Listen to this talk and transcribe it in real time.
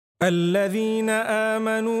الذين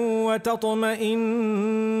آمنوا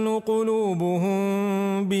وتطمئن قلوبهم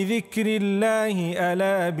بذكر الله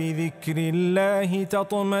ألا بذكر الله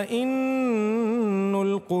تطمئن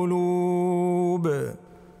القلوب.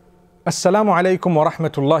 Assalamu alaikum wa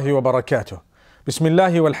rahmatullahi wa barakatuh.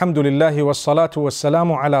 Bismillahi walhamdulillahi wassalatu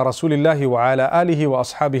wassalamu ala rasulillahi wa ala alihi wa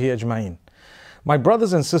ashabihi ajma'in. My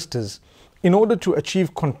brothers and sisters, in order to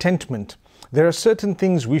achieve contentment, there are certain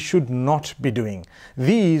things we should not be doing.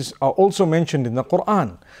 These are also mentioned in the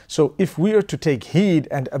Quran. So if we are to take heed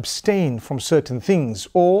and abstain from certain things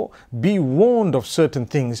or be warned of certain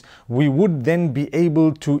things, we would then be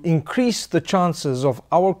able to increase the chances of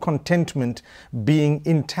our contentment being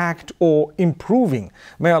intact or improving.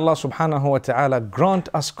 May Allah subhanahu wa ta'ala grant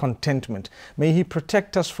us contentment. May He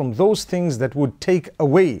protect us from those things that would take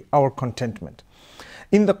away our contentment.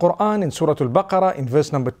 In the Quran, in Surah Al-Baqarah, in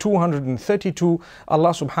verse number 232, Allah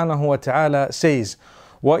subhanahu wa ta'ala says,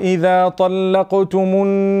 وَإِذَا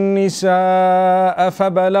طَلَّقْتُمُ النِّسَاءَ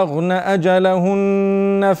فَبَلَغْنَ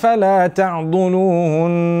أَجَلَهُنَّ فَلَا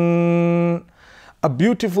تَعْضُلُوهُنَّ. A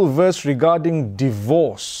beautiful verse regarding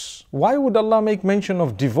divorce. Why would Allah make mention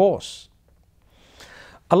of divorce?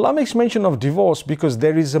 Allah makes mention of divorce because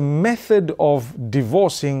there is a method of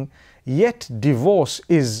divorcing, yet divorce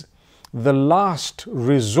is the last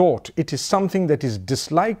resort. It is something that is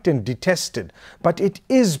disliked and detested, but it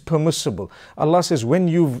is permissible. Allah says when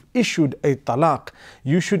you've issued a talaq,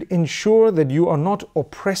 you should ensure that you are not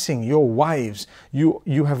oppressing your wives.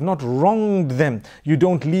 You have not wronged them. You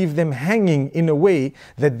don't leave them hanging in a way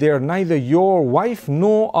that they are neither your wife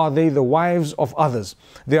nor are they the wives of others.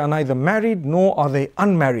 They are neither married nor are they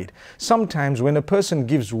unmarried. Sometimes when a person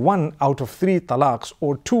gives 1 out of 3 talaqs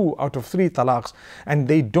or 2 out of 3 talaqs and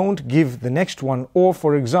they don't give the next one, or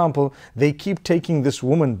for example they keep taking this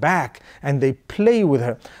woman back and they play with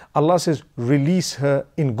her, Allah says release her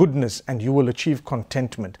in goodness and you will achieve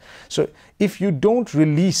contentment. So if you don't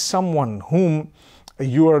release someone whom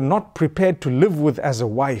you are not prepared to live with as a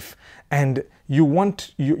wife, and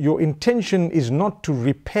your intention is not to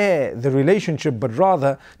repair the relationship but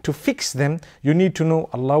rather to fix them, you need to know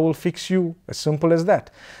Allah will fix you. As simple as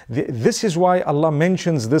that. This is why Allah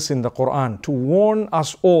mentions this in the Quran, to warn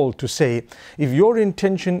us all, to say if your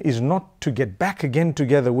intention is not to get back again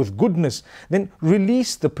together with goodness, then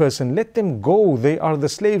release the person, let them go. They are the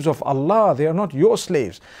slaves of Allah, they are not your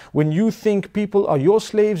slaves. When you think people are your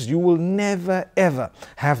slaves, you will never ever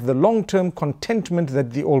have the long-term contentment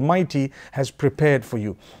that the Almighty has prepared for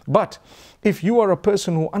you. But if you are a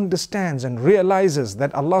person who understands and realizes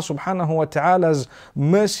that Allah subhanahu wa ta'ala's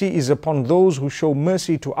mercy is upon those who show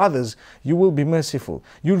mercy to others, you will be merciful.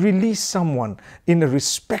 You release someone in a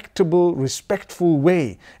respectable, respectful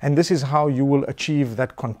way, and this is how you will achieve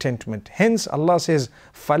that contentment. Hence Allah says,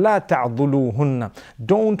 فَلَا تَعْضُلُوهُنَّ.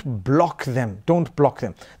 Don't block them. Don't block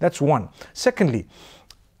them. That's one. Secondly,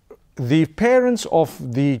 the parents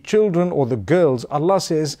of the children or the girls, Allah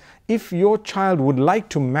says, if your child would like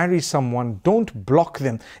to marry someone, don't block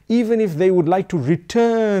them. Even if they would like to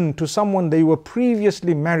return to someone they were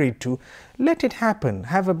previously married to, let it happen.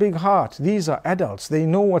 Have a big heart. These are adults. They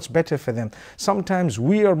know what's better for them. Sometimes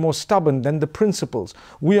we are more stubborn than the principals.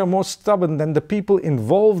 We are more stubborn than the people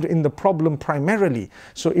involved in the problem primarily.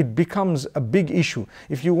 So it becomes a big issue.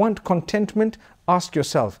 If you want contentment, ask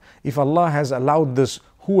yourself, if Allah has allowed this,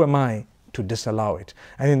 who am I to disallow it?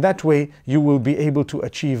 And in that way, you will be able to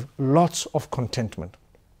achieve lots of contentment.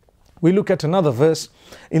 We look at another verse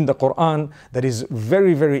in the Quran that is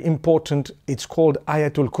very, very important. It's called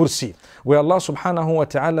Ayatul Kursi, where Allah subhanahu wa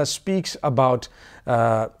ta'ala speaks about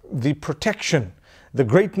the protection, the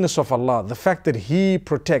greatness of Allah, the fact that He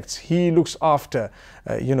protects, He looks after.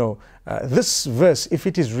 This verse, if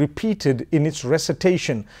it is repeated in its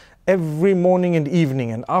recitation every morning and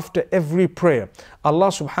evening and after every prayer, Allah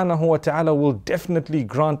subhanahu wa ta'ala will definitely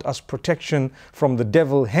grant us protection from the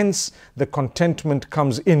devil. Hence the contentment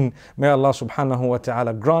comes in. May Allah subhanahu wa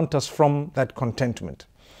ta'ala grant us from that contentment.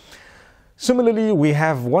 Similarly, we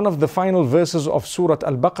have one of the final verses of Surah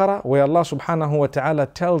Al-Baqarah where Allah subhanahu wa ta'ala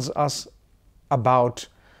tells us about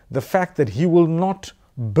the fact that He will not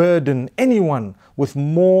burden anyone with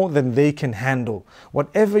more than they can handle.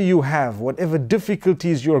 Whatever you have, whatever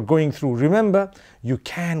difficulties you are going through, remember, you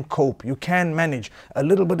can cope, you can manage. A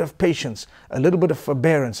little bit of patience, a little bit of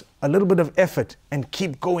forbearance, a little bit of effort, and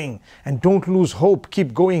keep going. And don't lose hope,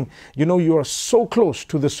 keep going. You are so close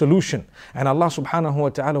to the solution, and Allah subhanahu wa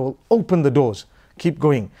ta'ala will open the doors. Keep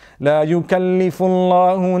going. لا يكلف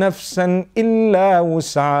الله نفسا إلا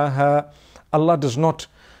وسعها. Allah does not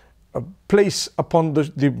place upon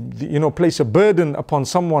place a burden upon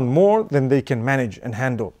someone more than they can manage and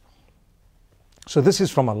handle. So this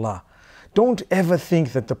is from Allah. Don't ever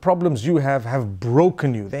think that the problems you have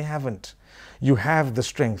broken you. They haven't. You have the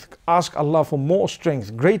strength. Ask Allah for more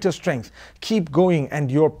strength, greater strength. Keep going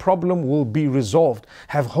and your problem will be resolved.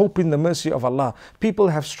 Have hope in the mercy of Allah. People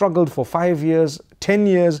have struggled for 5 years, 10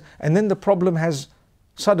 years, and then the problem has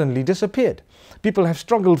suddenly disappeared. People have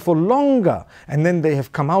struggled for longer and then they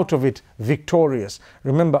have come out of it victorious.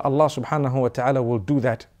 Remember, Allah subhanahu wa ta'ala will do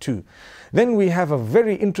that too. Then we have a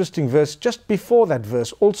very interesting verse just before that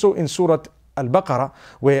verse, also in Surah Al-Baqarah,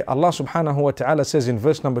 where Allah subhanahu wa ta'ala says in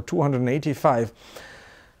verse number 285,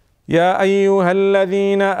 يا أيها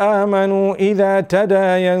الذين آمنوا إذا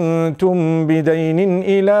تداينتم بدين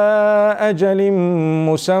إلى أجل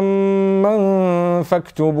مسمى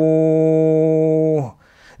فاكتبوه.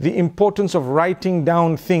 The importance of writing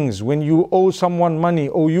down things when you owe someone money,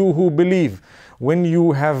 or you who believe, when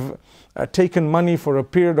you have taken money for a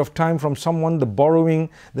period of time from someone, the borrowing,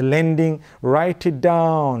 the lending, write it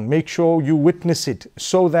down. Make sure you witness it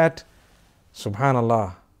so that,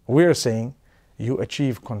 subhanallah, we're saying you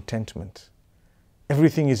achieve contentment.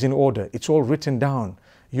 Everything is in order. It's all written down.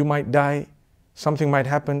 You might die, something might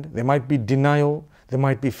happen, there might be denial, there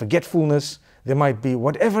might be forgetfulness, there might be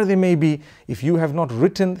whatever there may be. If you have not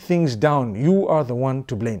written things down, you are the one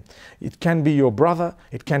to blame. It can be your brother,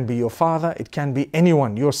 it can be your father, it can be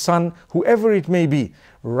anyone, your son, whoever it may be.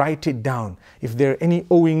 Write it down. If there are any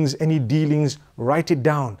owings, any dealings, write it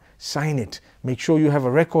down. Sign it. Make sure you have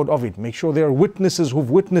a record of it. Make sure there are witnesses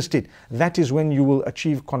who've witnessed it. That is when you will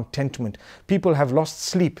achieve contentment. People have lost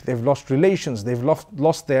sleep. They've lost relations. They've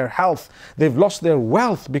lost their health. They've lost their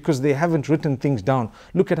wealth because they haven't written things down.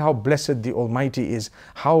 Look at how blessed the Almighty is.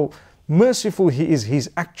 How merciful He is.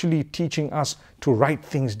 He's actually teaching us to write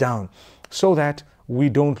things down so that we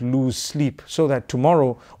don't lose sleep, so that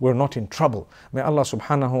tomorrow we're not in trouble. May Allah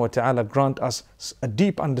subhanahu wa ta'ala grant us a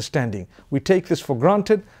deep understanding. We take this for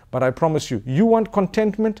granted, but I promise you, you want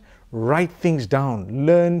contentment? Write things down.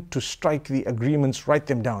 Learn to strike the agreements, write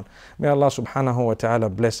them down. May Allah subhanahu wa ta'ala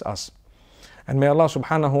bless us. And may Allah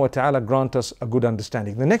subhanahu wa ta'ala grant us a good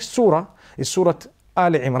understanding. The next surah is Surah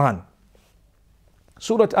Al Imran.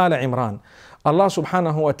 Surah Al Imran, Allah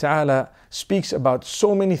subhanahu wa ta'ala speaks about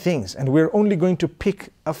so many things, and we're only going to pick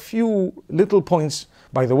a few little points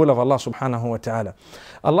by the will of Allah subhanahu wa ta'ala.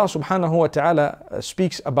 Allah subhanahu wa ta'ala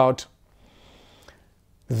speaks about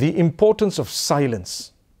the importance of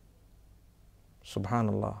silence.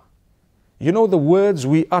 Subhanallah. You know, the words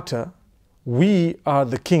we utter, we are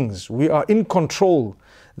the kings. We are in control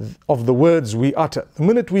of the words we utter. The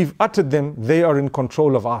minute we've uttered them, they are in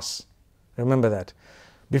control of us. Remember that.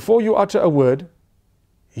 Before you utter a word,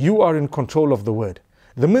 you are in control of the word.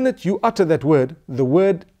 The minute you utter that word, the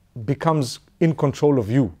word becomes in control of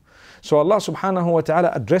you. So Allah subhanahu wa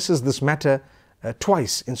ta'ala addresses this matter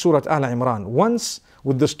twice in Surah Al Imran. Once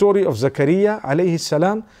with the story of Zakaria alayhi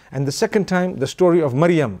salam, and the second time the story of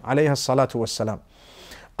Maryam alayha salatu wassalam.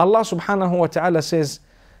 Allah subhanahu wa ta'ala says,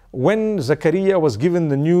 when Zakaria was given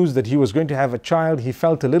the news that he was going to have a child, he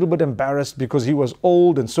felt a little bit embarrassed because he was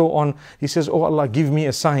old and so on. He says, oh Allah, give me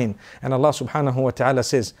a sign. And Allah subhanahu wa ta'ala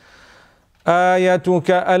says, آيَتُكَ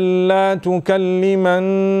أَلَّا تُكَلِّمَ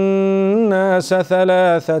النَّاسَ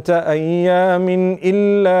ثَلَاثَةَ أَيَّامٍ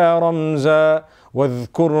إِلَّا رَمْزًا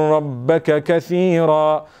وَاذْكُرْ رَبَّكَ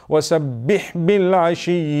كَثِيرًا وَسَبِّحْ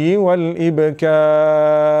بِالْعَشِيِّ وَالْإِبْكَارِ.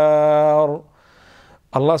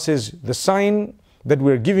 Allah says, the sign that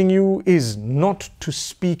we're giving you is not to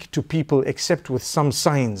speak to people except with some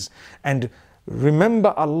signs. And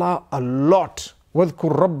remember Allah a lot.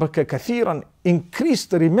 وَاذْكُرْ رَبَّكَ كَثِيرًا. Increase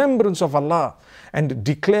the remembrance of Allah and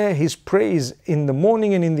declare His praise in the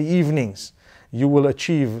morning and in the evenings. You will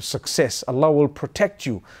achieve success. Allah will protect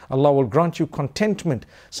you. Allah will grant you contentment.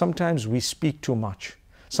 Sometimes we speak too much.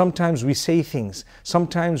 Sometimes we say things.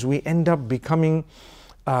 Sometimes we end up becoming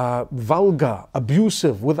vulgar,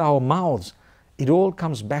 abusive with our mouths. It all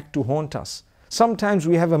comes back to haunt us. Sometimes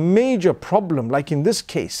we have a major problem, like in this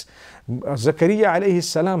case. Zakaria alayhi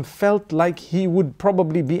salam felt like he would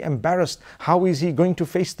probably be embarrassed. How is he going to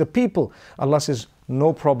face the people? Allah says,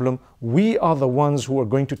 no problem. We are the ones who are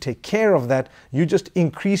going to take care of that. You just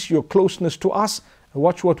increase your closeness to us.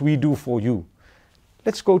 Watch what we do for you.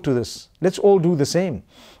 Let's go to this. Let's all do the same.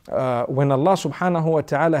 When Allah subhanahu wa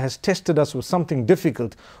ta'ala has tested us with something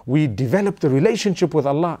difficult, we develop the relationship with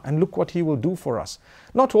Allah, and look what He will do for us.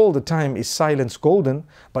 Not all the time is silence golden,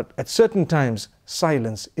 but at certain times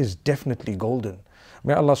silence is definitely golden.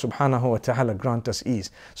 May Allah subhanahu wa ta'ala grant us ease.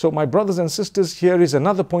 So my brothers and sisters, here is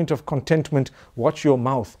another point of contentment. Watch your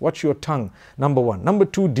mouth, watch your tongue, number one. Number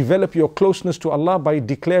two, develop your closeness to Allah by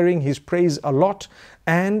declaring His praise a lot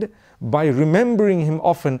and by remembering Him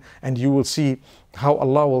often, and you will see how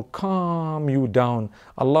Allah will calm you down.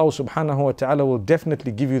 Allah subhanahu wa ta'ala will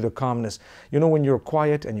definitely give you the calmness. You know, when you're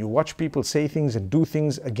quiet and you watch people say things and do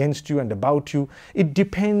things against you and about you, it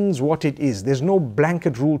depends what it is. There's no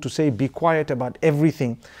blanket rule to say be quiet about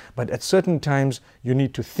everything, but at certain times you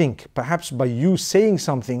need to think. Perhaps by you saying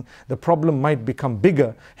something, the problem might become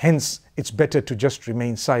bigger. Hence, it's better to just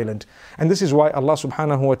remain silent. And this is why Allah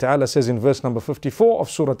subhanahu wa ta'ala says in verse number 54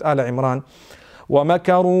 of Surah Al Imran,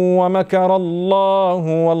 وَمَكَرُوا وَمَكَرَ اللَّهُ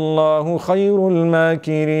وَاللَّهُ خَيْرُ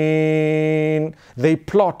الْمَاكِرِينَ. They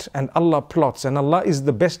plot and Allah plots, and Allah is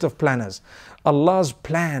the best of planners. Allah's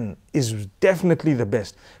plan is definitely the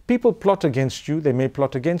best. People plot against you, they may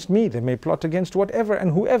plot against me, they may plot against whatever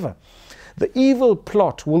and whoever. The evil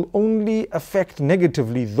plot will only affect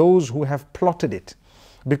negatively those who have plotted it,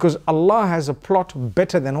 because Allah has a plot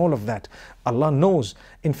better than all of that. Allah knows.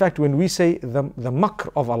 In fact, when we say the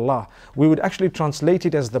makr of Allah, we would actually translate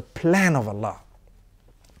it as the plan of Allah.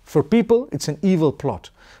 For people, it's an evil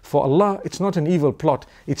plot. For Allah, it's not an evil plot.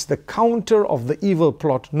 It's the counter of the evil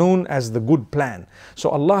plot known as the good plan.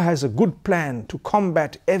 So Allah has a good plan to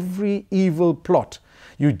combat every evil plot.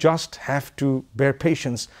 You just have to bear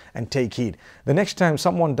patience and take heed. The next time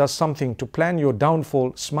someone does something to plan your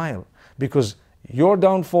downfall, smile, because your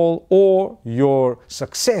downfall or your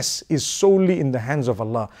success is solely in the hands of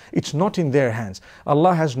Allah. It's not in their hands.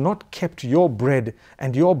 Allah has not kept your bread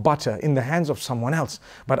and your butter in the hands of someone else,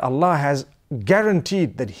 but Allah has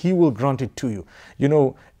guaranteed that He will grant it to you. You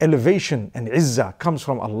know, elevation and izzah comes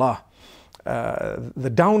from Allah. The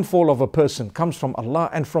downfall of a person comes from Allah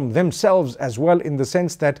and from themselves as well, in the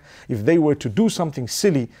sense that if they were to do something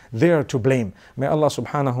silly, they are to blame. May Allah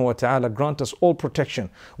subhanahu wa ta'ala grant us all protection.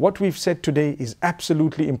 What we've said today is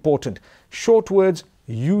absolutely important. Short words,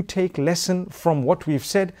 you take lesson from what we've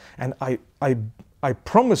said, and I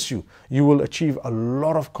promise you, you will achieve a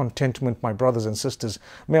lot of contentment, my brothers and sisters.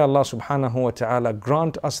 May Allah subhanahu wa ta'ala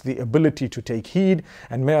grant us the ability to take heed,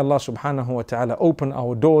 and may Allah subhanahu wa ta'ala open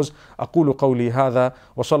our doors. أقول قولي هذا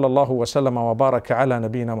وصلى الله وسلم وبارك على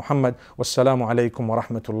نبينا محمد والسلام عليكم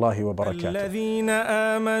ورحمة الله وبركاته. الذين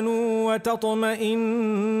آمنوا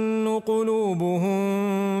وتطمئن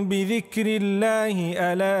قلوبهم بذكر الله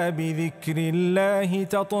ألا بذكر الله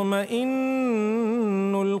تطمئن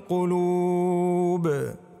القلوب.